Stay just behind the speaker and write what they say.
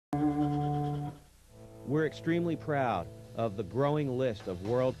We're extremely proud of the growing list of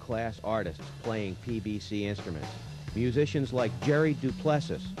world-class artists playing PBC instruments. Musicians like Jerry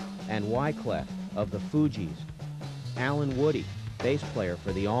Duplessis and Wyclef of the Fugees, Alan Woody, bass player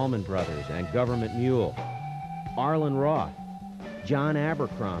for the Allman Brothers and Government Mule, Arlen Roth, John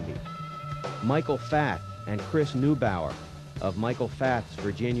Abercrombie, Michael Fath and Chris Neubauer of Michael Fath's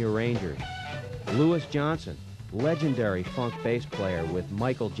Virginia Rangers, Louis Johnson, legendary funk bass player with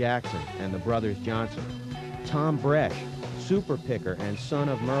Michael Jackson and the Brothers Johnson, Tom Bresch, super picker and son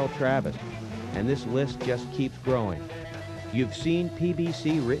of Merle Travis, and this list just keeps growing. You've seen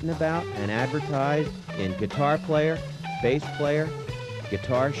PBC written about and advertised in Guitar Player, Bass Player,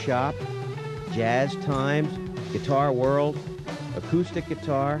 Guitar Shop, Jazz Times, Guitar World, Acoustic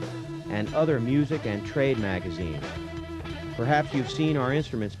Guitar, and other music and trade magazines. Perhaps you've seen our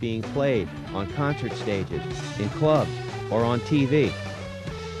instruments being played on concert stages, in clubs, or on TV.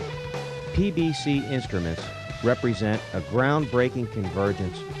 PBC instruments represent a groundbreaking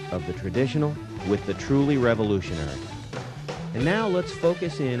convergence of the traditional with the truly revolutionary. And now let's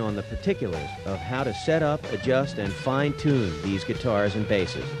focus in on the particulars of how to set up, adjust, and fine-tune these guitars and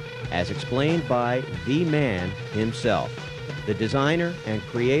basses, as explained by the man himself, the designer and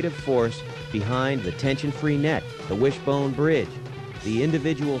creative force behind the tension-free neck, the wishbone bridge, the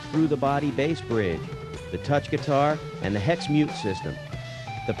individual through-the-body bass bridge, the touch guitar, and the hex mute system.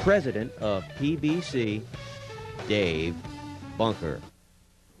 The president of PBC, Dave Bunker.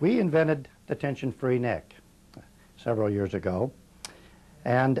 We invented the tension-free neck several years ago,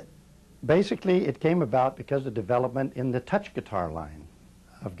 and basically it came about because of development in the touch guitar line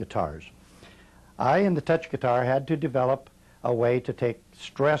of guitars. I, in the touch guitar, had to develop a way to take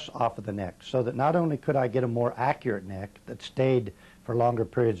stress off of the neck so that not only could I get a more accurate neck that stayed for longer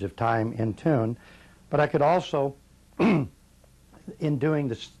periods of time in tune, but I could also, in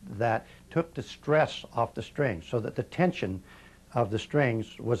doing that, took the stress off the strings so that the tension of the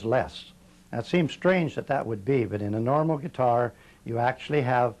strings was less. Now, it seems strange that that would be, but in a normal guitar, you actually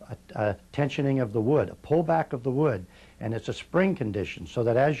have a tensioning of the wood, a pullback of the wood, and it's a spring condition, so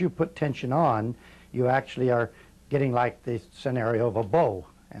that as you put tension on, you actually are getting like the scenario of a bow,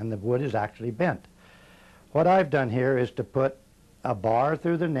 and the wood is actually bent. What I've done here is to put a bar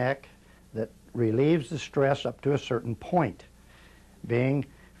through the neck that relieves the stress up to a certain point. Being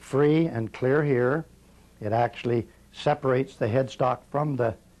free and clear here, it actually separates the headstock from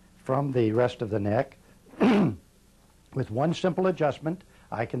the rest of the neck. With one simple adjustment,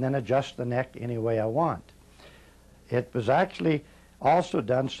 I can then adjust the neck any way I want. It was actually also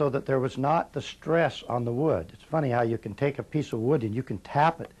done so that there was not the stress on the wood. It's funny how you can take a piece of wood and you can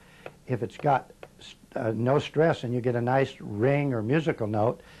tap it if it's got no stress, and you get a nice ring or musical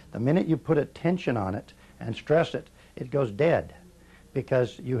note. The minute you put a tension on it and stress it, it goes dead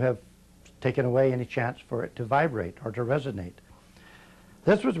because you have taken away any chance for it to vibrate or to resonate.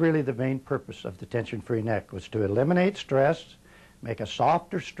 This was really the main purpose of the tension-free neck, was to eliminate stress, make a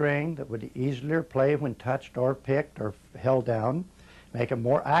softer string that would easier play when touched or picked or held down, make a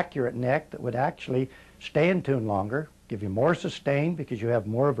more accurate neck that would actually stay in tune longer, give you more sustain because you have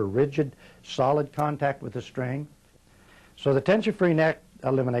more of a rigid, solid contact with the string. So the tension-free neck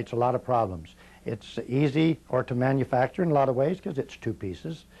eliminates a lot of problems. It's easy to manufacture in a lot of ways because it's two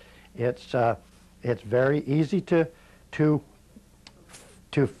pieces. It's very easy to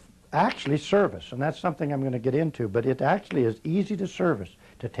actually service, and that's something I'm going to get into, but it actually is easy to service,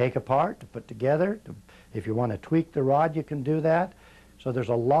 to take apart, to put together. If you want to tweak the rod, you can do that. So there's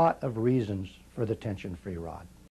a lot of reasons for the tension-free rod.